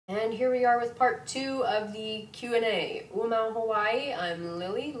And here we are with part 2 of the Q&A. Umau Hawaii, I'm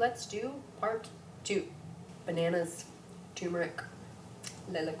Lily. Let's do part 2. Bananas, turmeric,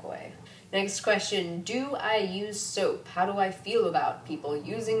 lilikoi. Next question, do I use soap? How do I feel about people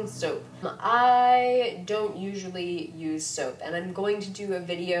using soap? I don't usually use soap, and I'm going to do a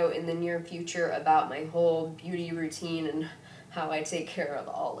video in the near future about my whole beauty routine and how I take care of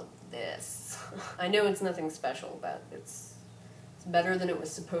all of this. I know it's nothing special, but it's better than it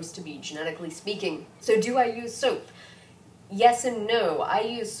was supposed to be, genetically speaking. So do I use soap? Yes and no. I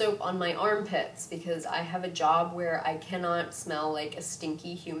use soap on my armpits because I have a job where I cannot smell like a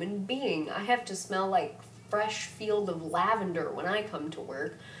stinky human being. I have to smell like fresh field of lavender when I come to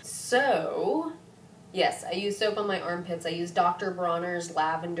work. So, yes, I use soap on my armpits. I use Dr. Bronner's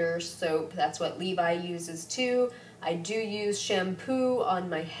lavender soap. That's what Levi uses too. I do use shampoo on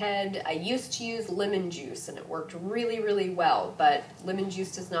my head. I used to use lemon juice and it worked really, really well, but lemon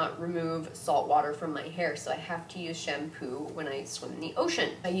juice does not remove salt water from my hair, so I have to use shampoo when I swim in the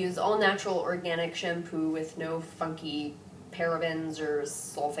ocean. I use all natural organic shampoo with no funky parabens or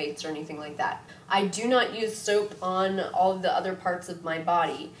sulfates or anything like that. I do not use soap on all of the other parts of my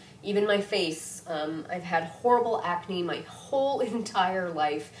body. Even my face. I've had horrible acne my whole entire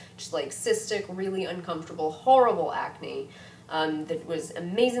life, just like cystic, really uncomfortable, horrible acne that was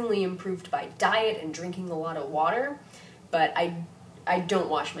amazingly improved by diet and drinking a lot of water, but I don't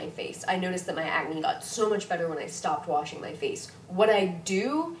wash my face. I noticed that my acne got so much better when I stopped washing my face. What I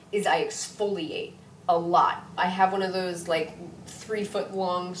do is I exfoliate a lot. I have one of those like 3-foot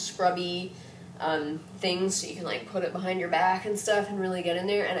long scrubby things so you can like put it behind your back and stuff and really get in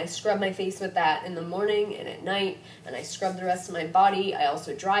there, and I scrub my face with that in the morning and at night, and I scrub the rest of my body. I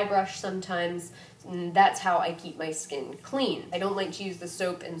also dry brush sometimes, and that's how I keep my skin clean. I don't like to use the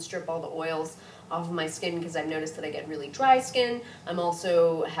soap and strip all the oils off of my skin because I've noticed that I get really dry skin. I'm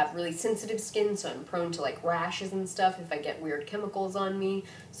also have really sensitive skin, so I'm prone to like rashes and stuff if I get weird chemicals on me,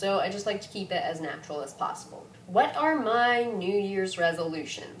 so I just like to keep it as natural as possible. What are my New Year's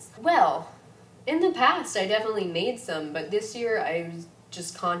resolutions? Well, in the past, I definitely made some, but this year I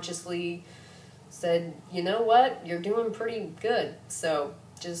just consciously said, you know what, you're doing pretty good, so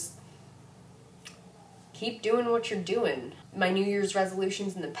just keep doing what you're doing. My New Year's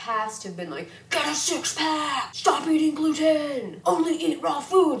resolutions in the past have been like, get a 6-pack, stop eating gluten, only eat raw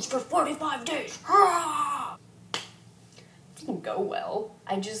foods for 45 days. Didn't go well.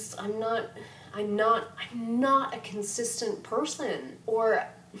 I'm not a consistent person, or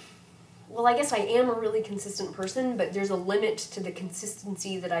well, I guess I am a really consistent person, but there's a limit to the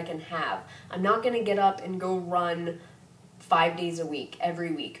consistency that I can have. I'm not going to get up and go run 5 days a week,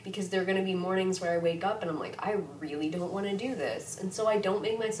 every week, because there are going to be mornings where I wake up and I'm like, I really don't want to do this, and so I don't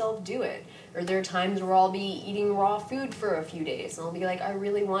make myself do it. Or there are times where I'll be eating raw food for a few days, and I'll be like, I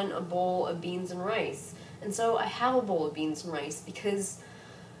really want a bowl of beans and rice, and so I have a bowl of beans and rice because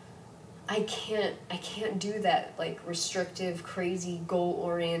I can't do that, like, restrictive, crazy,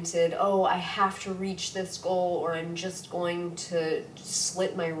 goal-oriented, oh, I have to reach this goal or I'm just going to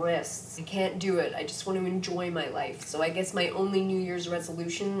slit my wrists. I can't do it. I just want to enjoy my life. So I guess my only New Year's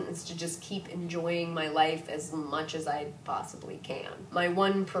resolution is to just keep enjoying my life as much as I possibly can. My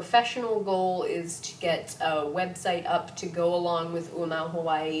one professional goal is to get a website up to go along with Umau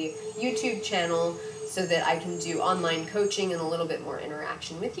Hawaii YouTube channel, so that I can do online coaching and a little bit more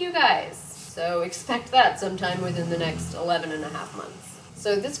interaction with you guys. So expect that sometime within the next 11 and a half months.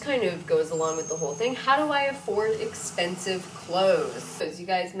 So this kind of goes along with the whole thing. How do I afford expensive clothes? As you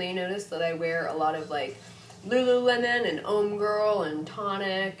guys may notice that I wear a lot of like Lululemon and Om Girl and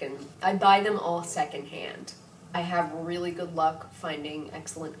Tonic, and I buy them all secondhand. I have really good luck finding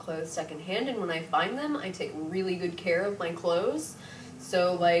excellent clothes secondhand, and when I find them, I take really good care of my clothes.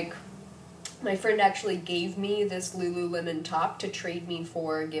 So like, my friend actually gave me this Lululemon top to trade me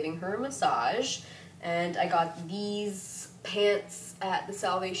for giving her a massage, and I got these pants at the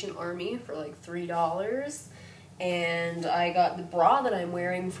Salvation Army for like $3, and I got the bra that I'm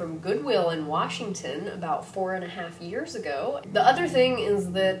wearing from Goodwill in Washington about 4.5 years ago. The other thing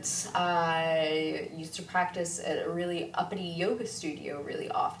is that I used to practice at a really uppity yoga studio really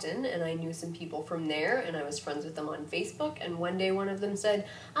often, and I knew some people from there, and I was friends with them on Facebook, and one day one of them said,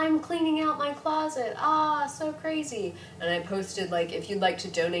 I'm cleaning out my closet, so crazy. And I posted like, if you'd like to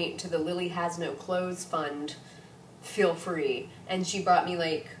donate to the Lily Has No Clothes Fund, feel free. And she brought me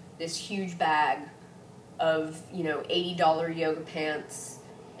like this huge bag of, you know, $80 yoga pants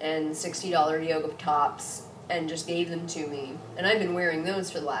and $60 yoga tops, and just gave them to me. And I've been wearing those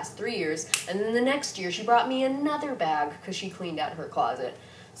for the last 3 years. And then the next year she brought me another bag because she cleaned out her closet.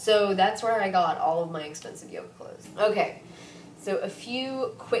 So that's where I got all of my expensive yoga clothes. Okay, So a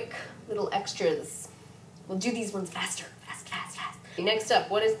few quick little extras. We'll do these ones faster. Fast. Next up,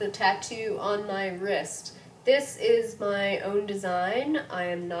 what is the tattoo on my wrist? This is my own design. I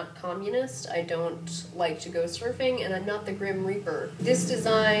am not communist. I don't like to go surfing, and I'm not the Grim Reaper. This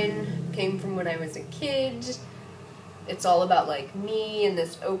design came from when I was a kid. It's all about like me and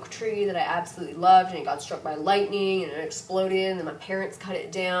this oak tree that I absolutely loved, and it got struck by lightning and it exploded, and then my parents cut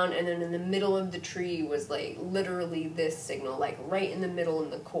it down, and then in the middle of the tree was like literally this signal, like right in the middle in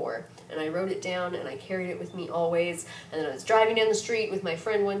the core. And I wrote it down and I carried it with me always. And then I was driving down the street with my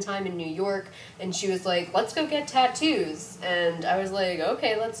friend one time in New York, and she was like, let's go get tattoos. And I was like,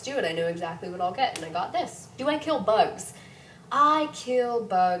 okay, let's do it. I know exactly what I'll get. And I got this. Do I kill bugs? I kill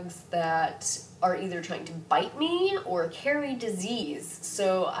bugs that are either trying to bite me or carry disease.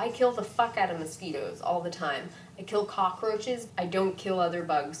 So I kill the fuck out of mosquitoes all the time. I kill cockroaches. I don't kill other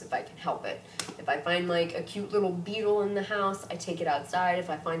bugs if I can help it. If I find like a cute little beetle in the house, I take it outside.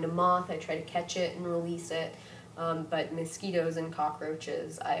 If I find a moth, I try to catch it and release it. But mosquitoes and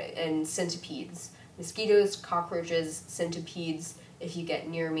cockroaches and centipedes. Mosquitoes, cockroaches, centipedes, if you get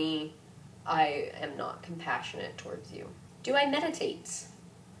near me, I am not compassionate towards you. Do I meditate?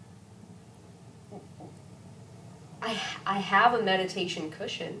 I have a meditation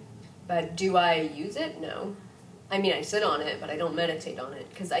cushion, but do I use it? No. I mean, I sit on it, but I don't meditate on it,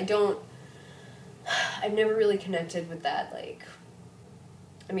 because I've never really connected with that, like,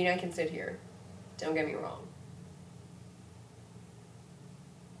 I mean, I can sit here, don't get me wrong,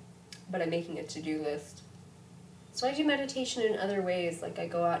 but I'm making a to-do list. So I do meditation in other ways, like I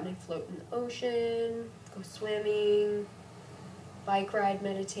go out and I float in the ocean, go swimming, bike ride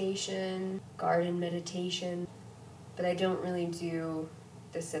meditation, garden meditation, but I don't really do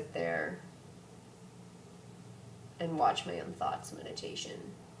the sit there and watch my own thoughts meditation.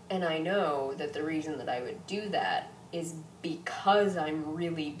 And I know that the reason that I would do that is because I'm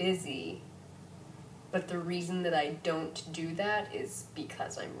really busy, but the reason that I don't do that is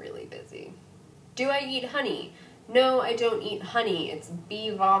because I'm really busy. Do I eat honey? No, I don't eat honey. It's bee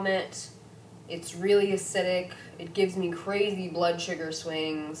vomit. It's really acidic. It gives me crazy blood sugar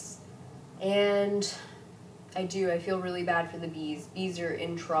swings. And I feel really bad for the bees. Bees are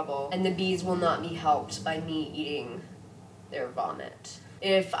in trouble, and the bees will not be helped by me eating their vomit.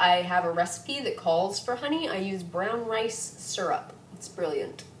 If I have a recipe that calls for honey, I use brown rice syrup. It's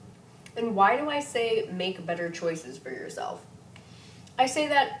brilliant. And why do I say make better choices for yourself? I say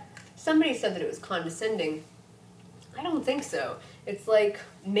that, somebody said that it was condescending. I don't think so. It's like,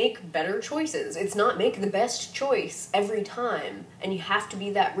 make better choices. It's not make the best choice every time, and you have to be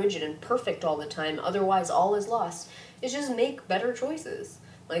that rigid and perfect all the time, otherwise all is lost. It's just make better choices.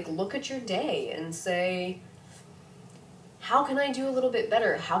 Like, look at your day and say, how can I do a little bit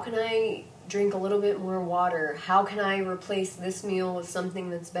better? How can I drink a little bit more water? How can I replace this meal with something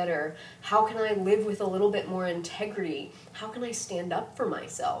that's better? How can I live with a little bit more integrity? How can I stand up for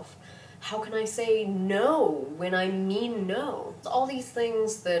myself? How can I say no when I mean no? All these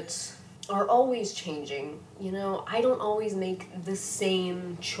things that are always changing, you know, I don't always make the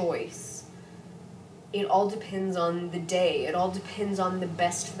same choice. It all depends on the day. It all depends on the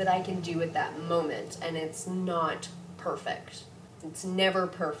best that I can do at that moment, and it's not perfect. It's never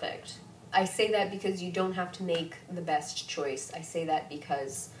perfect. I say that because you don't have to make the best choice. I say that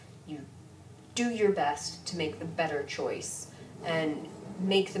because you do your best to make the better choice, and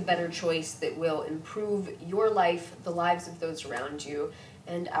make the better choice that will improve your life, the lives of those around you,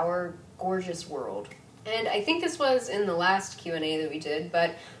 and our gorgeous world. And I think this was in the last Q&A that we did,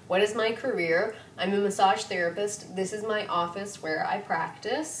 but what is my career? I'm a massage therapist. This is my office where I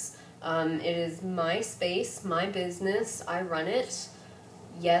practice. It is my space, my business. I run it.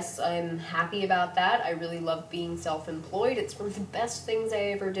 Yes, I'm happy about that. I really love being self-employed. It's one of the best things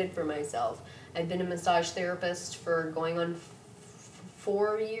I ever did for myself. I've been a massage therapist for going on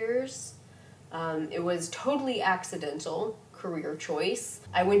 4 years. It was totally accidental career choice.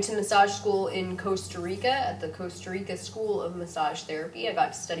 I went to massage school in Costa Rica at the Costa Rica School of Massage Therapy. I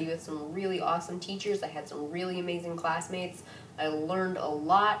got to study with some really awesome teachers. I had some really amazing classmates. I learned a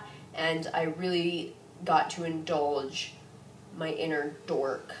lot, and I really got to indulge my inner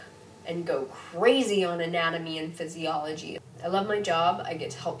dork and go crazy on anatomy and physiology. I love my job. I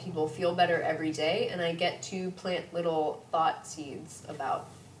get to help people feel better every day, and I get to plant little thought seeds about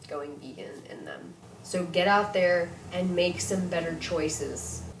going vegan in them. So get out there and make some better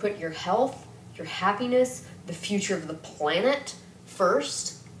choices. Put your health, your happiness, the future of the planet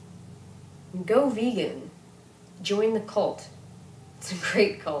first, and go vegan. Join the cult. It's a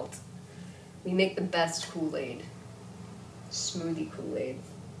great cult. We make the best Kool-Aid. Smoothie Kool-Aid.